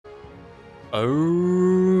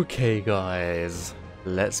Okay, guys,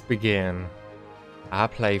 let's begin our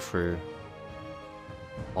playthrough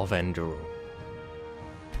of Enderal.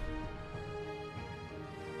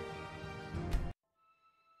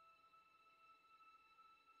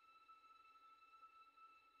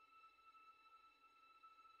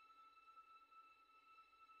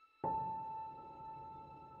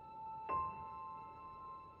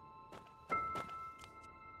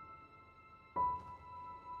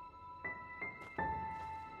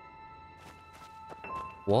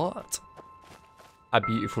 What a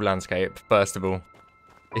beautiful landscape, first of all.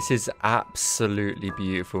 This is absolutely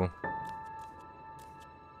beautiful.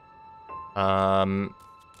 Enderal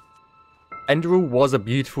was a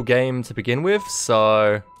beautiful game to begin with,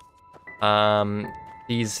 so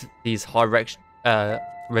these high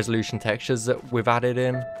resolution textures that we've added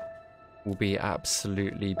in will be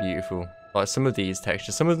absolutely beautiful. Like some of these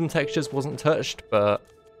textures, some of them textures wasn't touched, but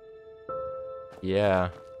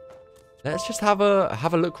yeah. Let's just have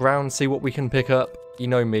a look around, see what we can pick up. You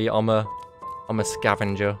know me, I'm a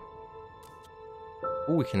scavenger.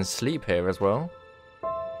 Oh, we can sleep here as well.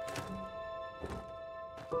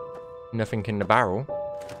 Nothing in the barrel.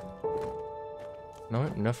 No,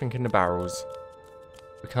 nothing in the barrels.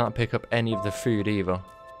 We can't pick up any of the food either.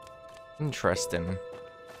 Interesting.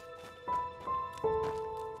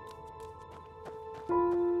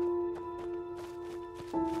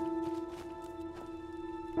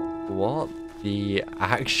 What the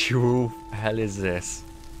actual hell is this?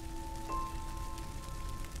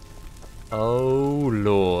 Oh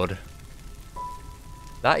Lord.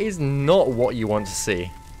 That is not what you want to see.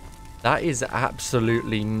 That is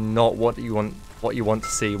absolutely not what you want to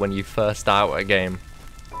see when you first start a game.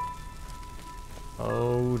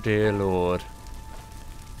 Oh dear Lord.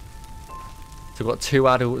 So we've got 2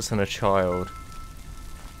 adults and a child.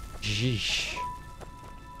 Jeesh.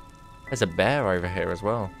 There's a bear over here as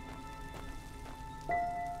well.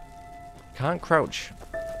 Can't crouch.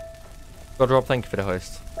 God, Rob, thank you for the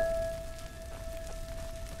host.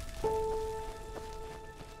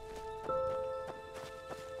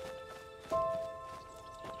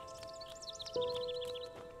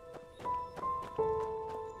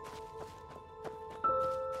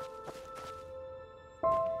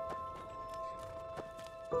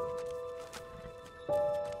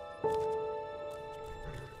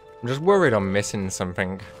 I'm just worried I'm missing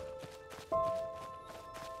something.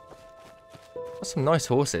 Got some nice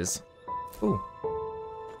horses. Ooh.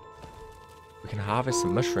 We can harvest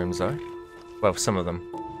some mushrooms though. Well, some of them.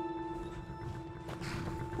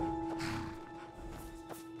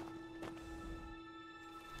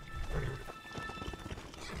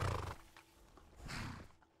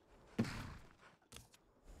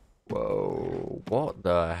 Whoa, what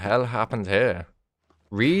the hell happened here?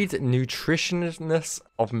 Read nutritionist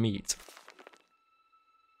of meat.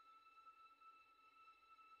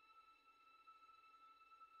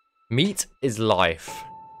 Meat is life.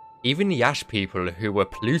 Even the Ash people who were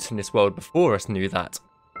polluting this world before us knew that.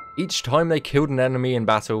 Each time they killed an enemy in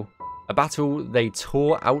battle, they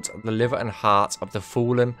tore out the liver and heart of the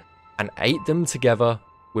fallen and ate them together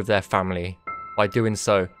with their family. By doing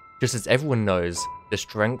so, just as everyone knows, the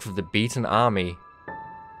strength of the beaten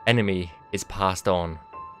enemy is passed on.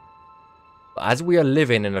 But as we are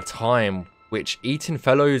living in a time which eating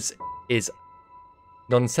fellows is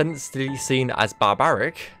nonsensically seen as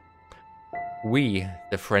barbaric, we,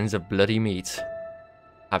 the friends of bloody meat,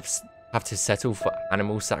 have to settle for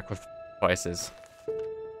animal sacrifices.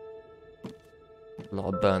 A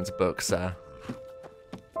lot of burnt books there.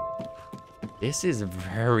 This is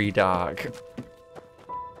very dark.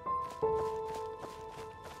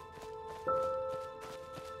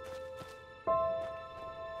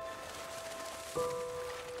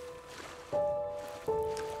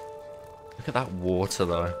 Look at that water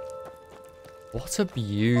though. What a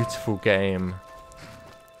beautiful game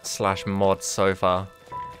 / mod so far.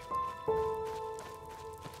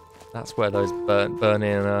 That's where those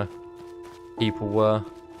burning people were.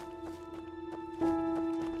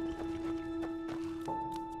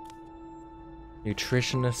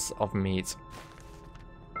 Nutritionists of meat.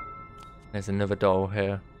 There's another doll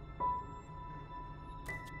here.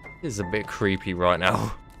 This is a bit creepy right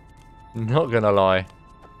now. Not gonna lie.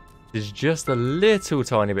 It's just a little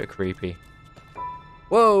tiny bit creepy.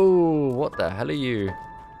 Whoa! What the hell are you?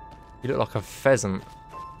 You look like a pheasant.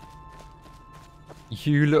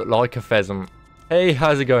 You look like a pheasant. Hey,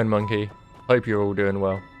 how's it going, monkey? Hope you're all doing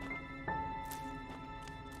well.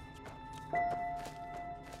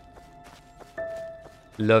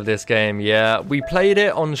 Love this game, yeah. We played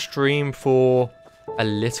it on stream for a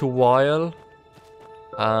little while.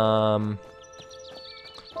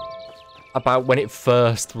 about when it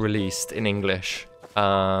first released in English.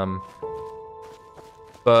 But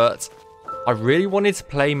I really wanted to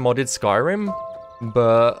play modded Skyrim,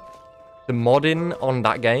 but the modding on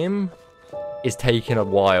that game is taking a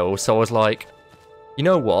while. So I was like, you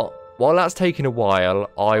know what? While that's taking a while,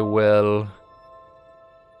 I will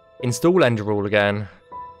install Enderal again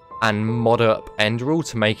and mod up Enderal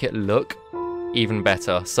to make it look even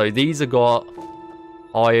better. So these have got,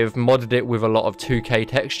 I've modded it with a lot of 2K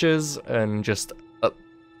textures and just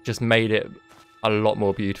made it a lot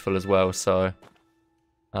more beautiful as well. So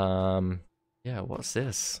yeah, what's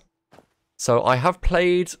this? So I have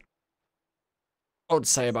played, I would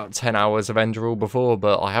say about 10 hours of Enderal before,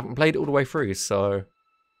 but I haven't played it all the way through, so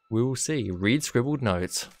we will see. Read scribbled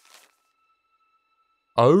notes.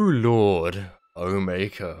 Oh Lord, oh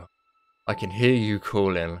Maker, I can hear you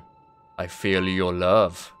calling. I feel your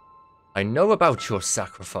love. I know about your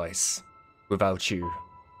sacrifice. Without you,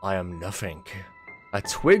 I am nothing. A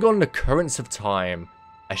twig on the currents of time,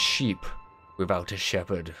 a sheep without a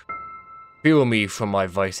shepherd. Feel me from my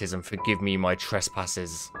vices and forgive me my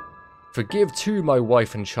trespasses. Forgive too my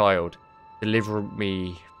wife and child. Deliver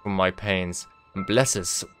me from my pains, and bless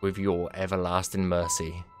us with your everlasting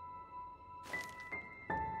mercy.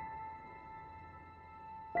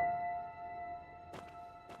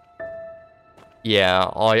 Yeah,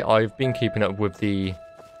 I've been keeping up with the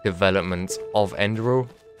development of Enderal.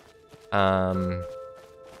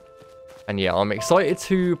 And yeah, I'm excited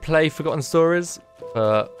to play Forgotten Stories,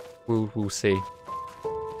 but we'll see.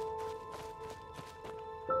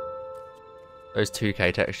 Those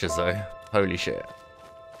 2K textures though, holy shit.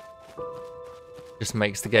 Just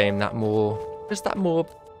makes the game that more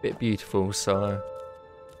bit beautiful, so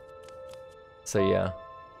yeah.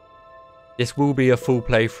 This will be a full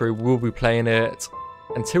playthrough. We'll be playing it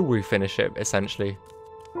until we finish it, essentially.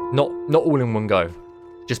 Not all in one go.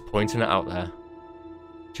 Just pointing it out there.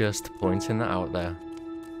 Just pointing it out there.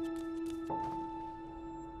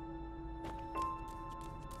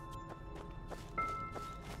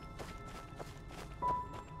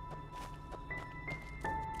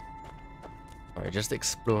 Alright, just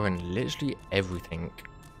exploring literally everything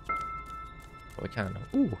that we can.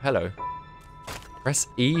 Ooh, hello. Press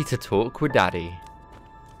E to talk with Daddy.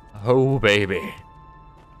 Oh, baby.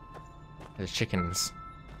 There's chickens.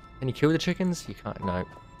 Can you kill the chickens? You can't. No.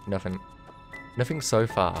 Nothing. Nothing so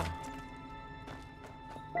far.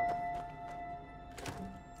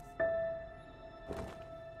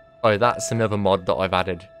 Oh, that's another mod that I've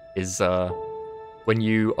added. Is when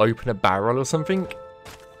you open a barrel or something,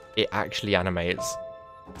 it actually animates.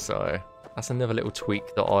 So that's another little tweak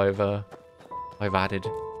that I've added.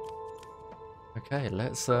 Okay,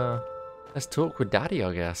 let's talk with Daddy,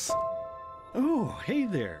 I guess. Oh, hey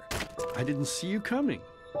there. I didn't see you coming.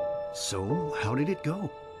 So, how did it go?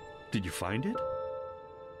 Did you find it?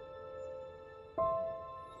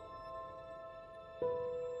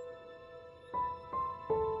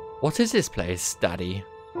 What is this place, Daddy?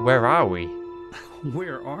 Where are we?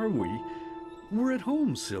 Where are we? We're at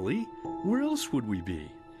home, silly. Where else would we be?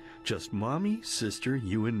 Just Mommy, sister,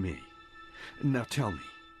 you and me. Now tell me,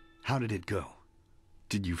 how did it go?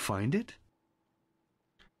 Did you find it?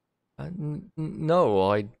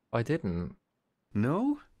 No, I didn't.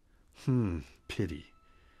 No? Pity.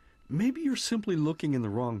 Maybe you're simply looking in the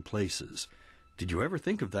wrong places. Did you ever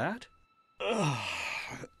think of that? Oh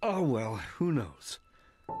well, who knows.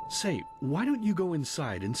 Say, why don't you go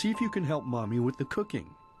inside and see if you can help Mommy with the cooking?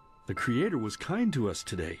 The Creator was kind to us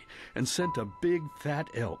today and sent a big fat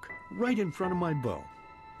elk right in front of my bow.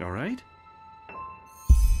 All right?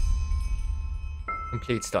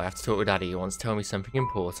 Completed. I have to talk with Daddy. He wants to tell me something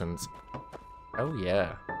important. Oh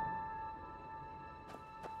yeah.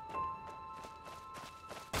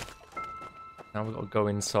 Now we've got to go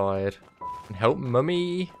inside and help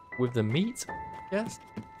Mummy with the meat. Yes.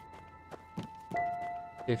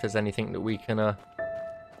 See if there's anything that we can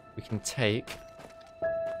take.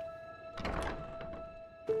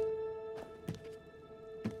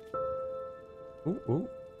 Ooh.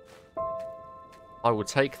 I will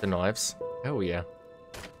take the knives. Hell yeah.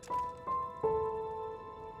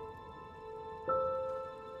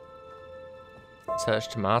 Search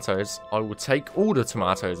tomatoes. I will take all the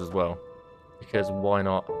tomatoes as well. Because why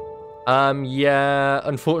not? Yeah,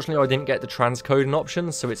 unfortunately I didn't get the transcoding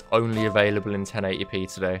option, so it's only available in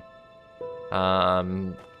 1080p today.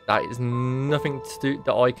 That is nothing to do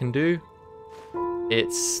that I can do.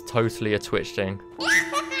 It's totally a Twitch thing.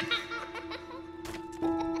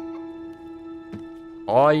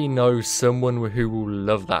 I know someone who will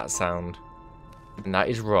love that sound, and that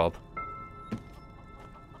is Rob.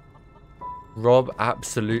 Rob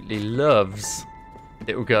absolutely loves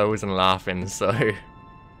little girls and laughing, so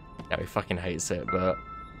yeah, he fucking hates it, but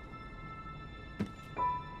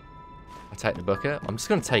I take the bucket. I'm just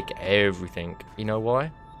gonna take everything. You know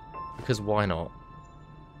why? Because why not?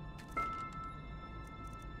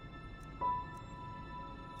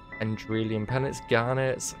 Enderalian pellets,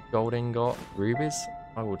 garnets, gold ingot, rubies.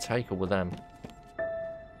 I will take all of them.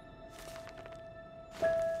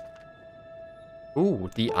 Ooh,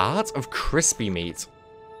 the art of crispy meat.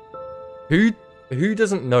 Who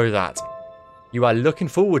doesn't know that? You are looking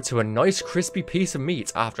forward to a nice crispy piece of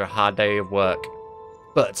meat after a hard day of work.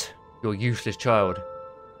 But your useless child,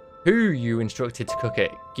 who you instructed to cook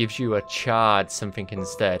it, gives you a charred something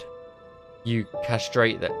instead. You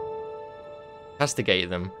castigate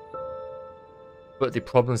them. But the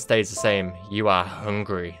problem stays the same. You are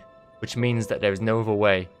hungry, which means that there is no other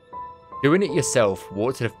way. Doing it yourself,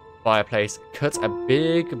 walk to the fireplace, cut a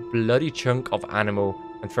big bloody chunk of animal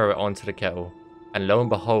and throw it onto the kettle. And lo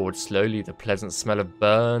and behold, slowly the pleasant smell of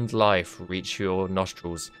burned life reaches your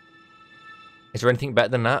nostrils. Is there anything better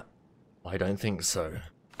than that? I don't think so.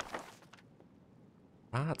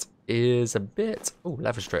 That is a bit... Oh,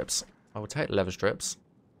 leather strips. I will take leather strips.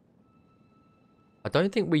 I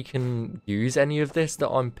don't think we can use any of this that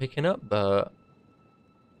I'm picking up, but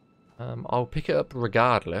I'll pick it up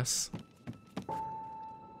regardless.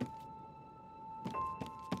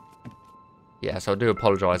 Yes, I do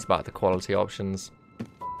apologise about the quality options.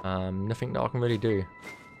 Nothing that I can really do.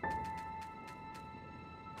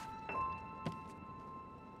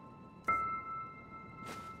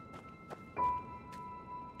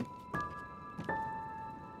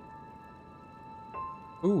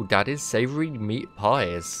 Ooh, Daddy's savoury meat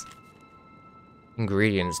pies.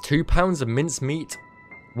 Ingredients: 2 pounds of minced meat,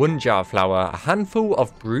 1 jar of flour, a handful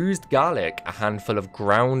of bruised garlic, a handful of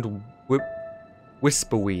ground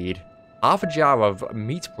whisperweed, half a jar of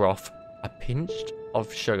meat broth, a pinch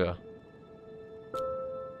of sugar.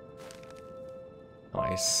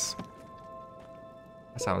 Nice.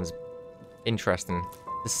 That sounds interesting,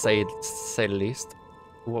 to say the least.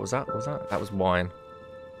 Ooh, what was that? What was that? That was wine.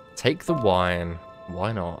 Take the wine.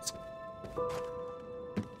 Why not?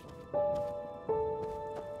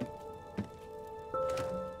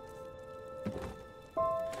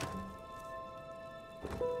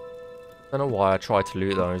 Don't know why I tried to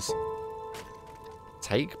loot those.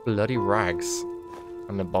 Take bloody rags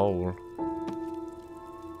and the bowl.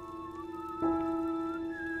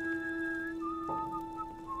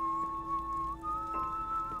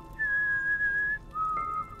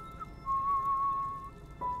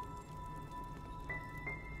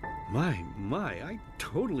 My, I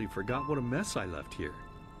totally forgot what a mess I left here.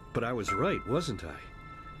 But I was right, wasn't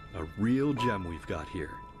I? A real gem we've got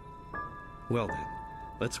here. Well then,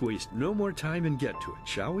 let's waste no more time and get to it,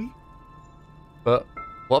 shall we? But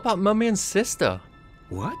what about Mummy and Sister?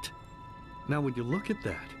 What? Now would you look at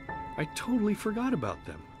that? I totally forgot about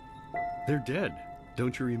them. They're dead,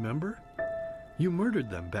 don't you remember? You murdered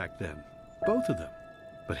them back then, both of them.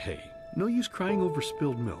 But hey, no use crying over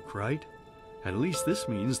spilled milk, right? At least this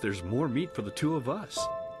means there's more meat for the two of us.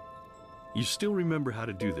 You still remember how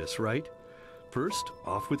to do this, right? First,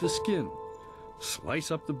 off with the skin.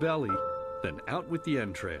 Slice up the belly, then out with the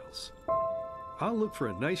entrails. I'll look for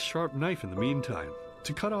a nice sharp knife in the meantime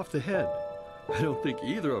to cut off the head. I don't think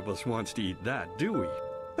either of us wants to eat that, do we?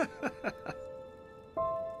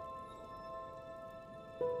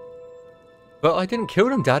 But I didn't kill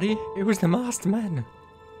them, Daddy. It was the masked men.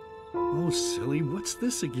 Oh, silly, what's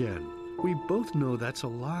this again? We both know that's a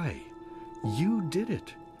lie. You did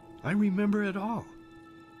it. I remember it all.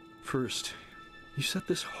 First, you set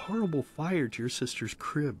this horrible fire to your sister's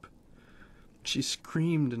crib. She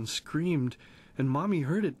screamed and screamed, and Mommy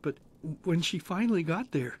heard it, but when she finally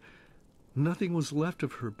got there, nothing was left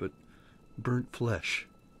of her but burnt flesh.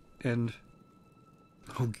 And...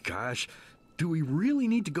 oh gosh, do we really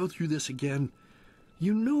need to go through this again?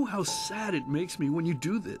 You know how sad it makes me when you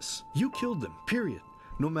do this. You killed them, period.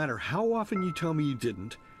 No matter how often you tell me you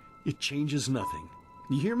didn't, it changes nothing.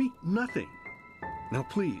 You hear me? Nothing. Now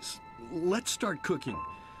please, let's start cooking.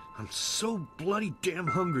 I'm so bloody damn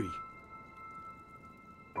hungry.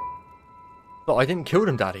 But I didn't kill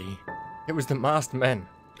them, Daddy. It was the masked men.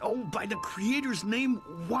 Oh, by the Creator's name,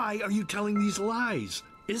 why are you telling these lies?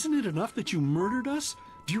 Isn't it enough that you murdered us?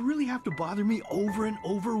 Do you really have to bother me over and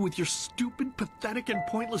over with your stupid, pathetic, and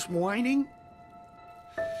pointless whining?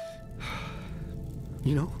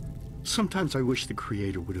 You know, sometimes I wish the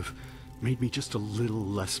Creator would have made me just a little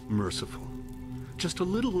less merciful. Just a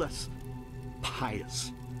little less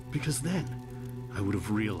pious. Because then I would have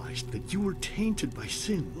realized that you were tainted by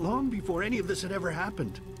sin long before any of this had ever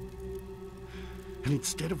happened. And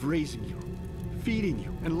instead of raising you, feeding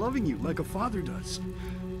you and loving you like a father does.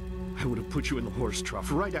 I would have put you in the horse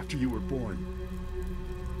trough right after you were born.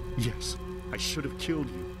 Yes, I should have killed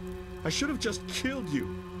you. I should have just killed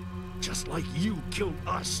you. Just like you killed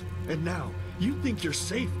us. And now, you think you're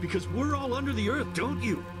safe because we're all under the earth, don't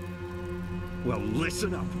you? Well,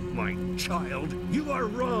 listen up, my child. You are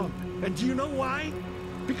wrong. And do you know why?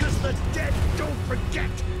 Because the dead don't forget.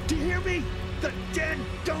 Do you hear me? The dead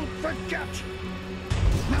don't forget.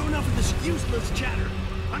 Now enough of this useless chatter.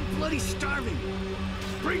 I'm bloody starving.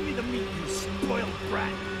 Bring me the meat, you spoiled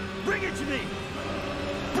brat. Bring it to me.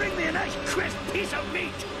 Bring me a nice crisp piece of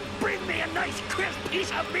meat. Bring me a nice crisp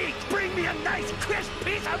piece of meat. Bring me a nice crisp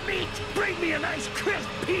piece of meat. Bring me a nice crisp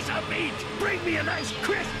piece of meat. Bring me a nice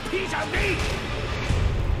crisp piece of meat.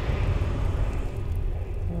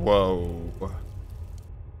 Whoa.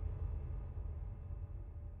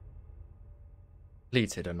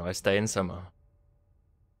 Completed a nice day in summer.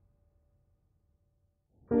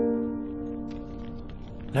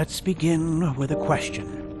 Let's begin with a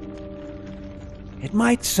question. It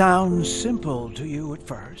might sound simple to you at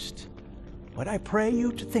first, but I pray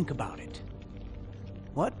you to think about it.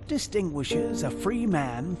 What distinguishes a free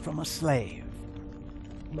man from a slave?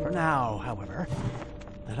 For now, however,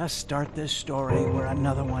 let us start this story where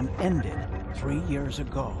another one ended 3 years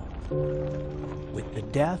ago, with the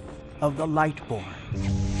death of the Lightborn.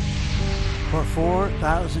 For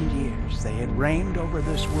 4,000 years they had reigned over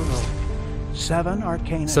this world, 7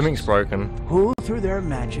 arcanists. Something's broken. Who, through their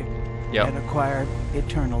magic, had acquired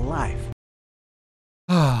eternal life.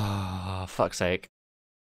 Ah, fuck's sake.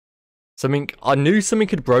 I knew something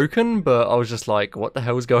had broken, but I was just like, what the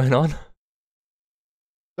hell's going on?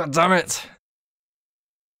 God damn it.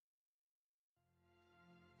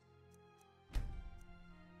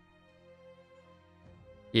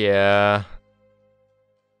 Yeah.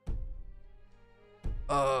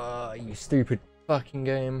 You stupid fucking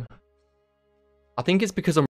game. I think it's because I'm